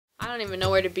don't even know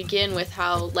where to begin with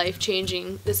how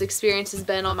life-changing this experience has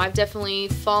been. I've definitely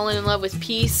fallen in love with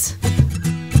peace.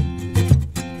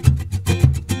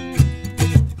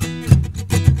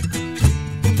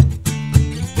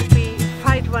 We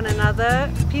fight one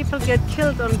another. People get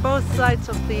killed on both sides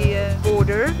of the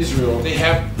border. Israel, they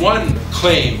have one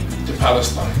claim to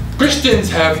Palestine. Christians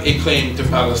have a claim to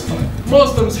Palestine.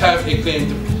 Muslims have a claim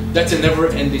to... That's a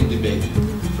never-ending debate.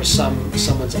 For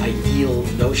someone's ideal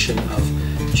notion of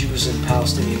Jews and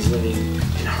Palestinians living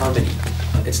in harmony,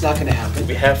 it's not going to happen.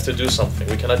 We have to do something.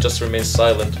 We cannot just remain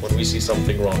silent when we see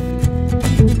something wrong.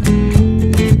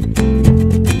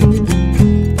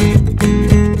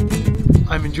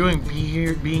 I'm enjoying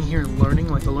being here and learning,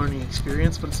 like the learning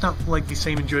experience, but it's not like the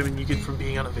same enjoyment you get from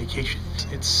being on a vacation.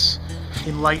 It's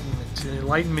enlightenment, and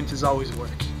enlightenment is always work.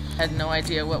 I had no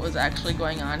idea what was actually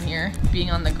going on here.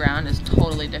 Being on the ground is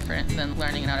totally different than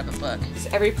learning it out of a book.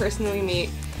 Every person we meet,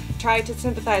 try to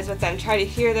sympathize with them, try to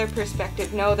hear their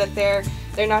perspective, know that they're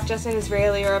not just an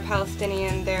Israeli or a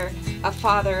Palestinian, they're a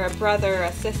father, a brother,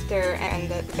 a sister, and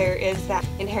that there is that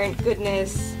inherent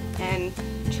goodness and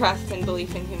trust and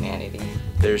belief in humanity.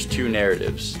 There's two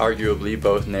narratives. Arguably,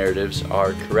 both narratives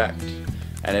are correct,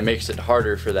 and it makes it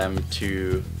harder for them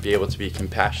to be able to be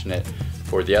compassionate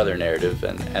for the other narrative,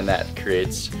 and that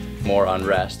creates more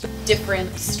unrest.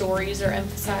 Different stories are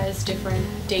emphasized, different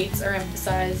dates are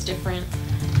emphasized, different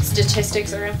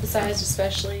statistics are emphasized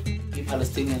especially. We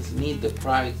Palestinians need the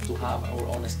pride to have our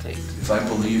own state. If I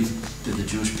believe that the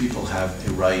Jewish people have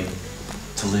a right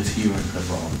to live here in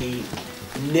Hebron. The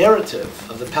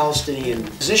narrative of the Palestinian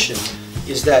position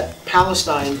is that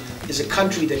Palestine is a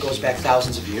country that goes back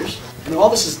thousands of years. I mean, all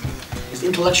this is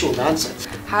intellectual nonsense.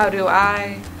 How do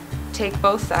I take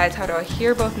both sides, how do I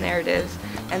hear both narratives,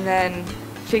 and then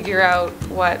figure out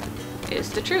what is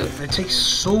the truth? It takes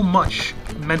so much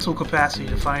mental capacity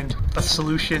to find a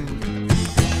solution.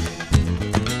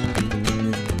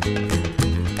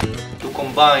 To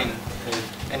combine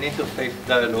an interfaith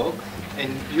dialogue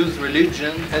and use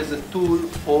religion as a tool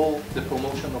for the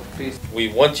promotion of peace. We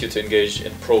want you to engage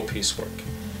in pro-peace work,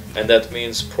 and that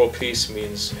means pro-peace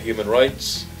means human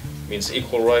rights, means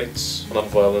equal rights,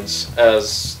 non-violence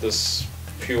as this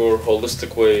pure,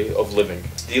 holistic way of living,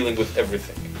 dealing with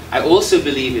everything. I also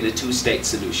believe in a two-state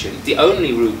solution, the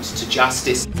only route to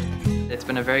justice. It's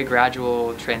been a very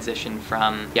gradual transition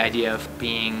from the idea of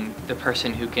being the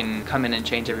person who can come in and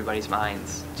change everybody's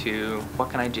minds to what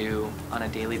can I do on a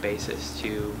daily basis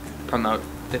to promote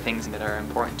the things that are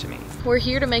important to me. We're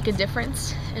here to make a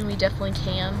difference, and we definitely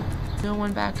can. No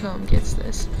one back home gets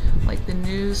this. Like the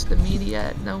news, the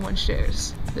media, no one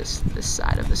shares this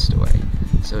side of the story.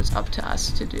 So it's up to us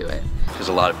to do it. Because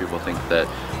a lot of people think that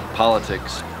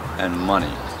politics and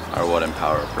money are what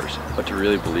empower a person. But to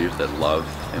really believe that love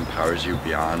empowers you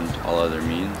beyond all other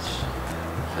means,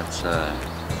 that's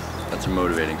a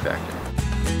motivating factor.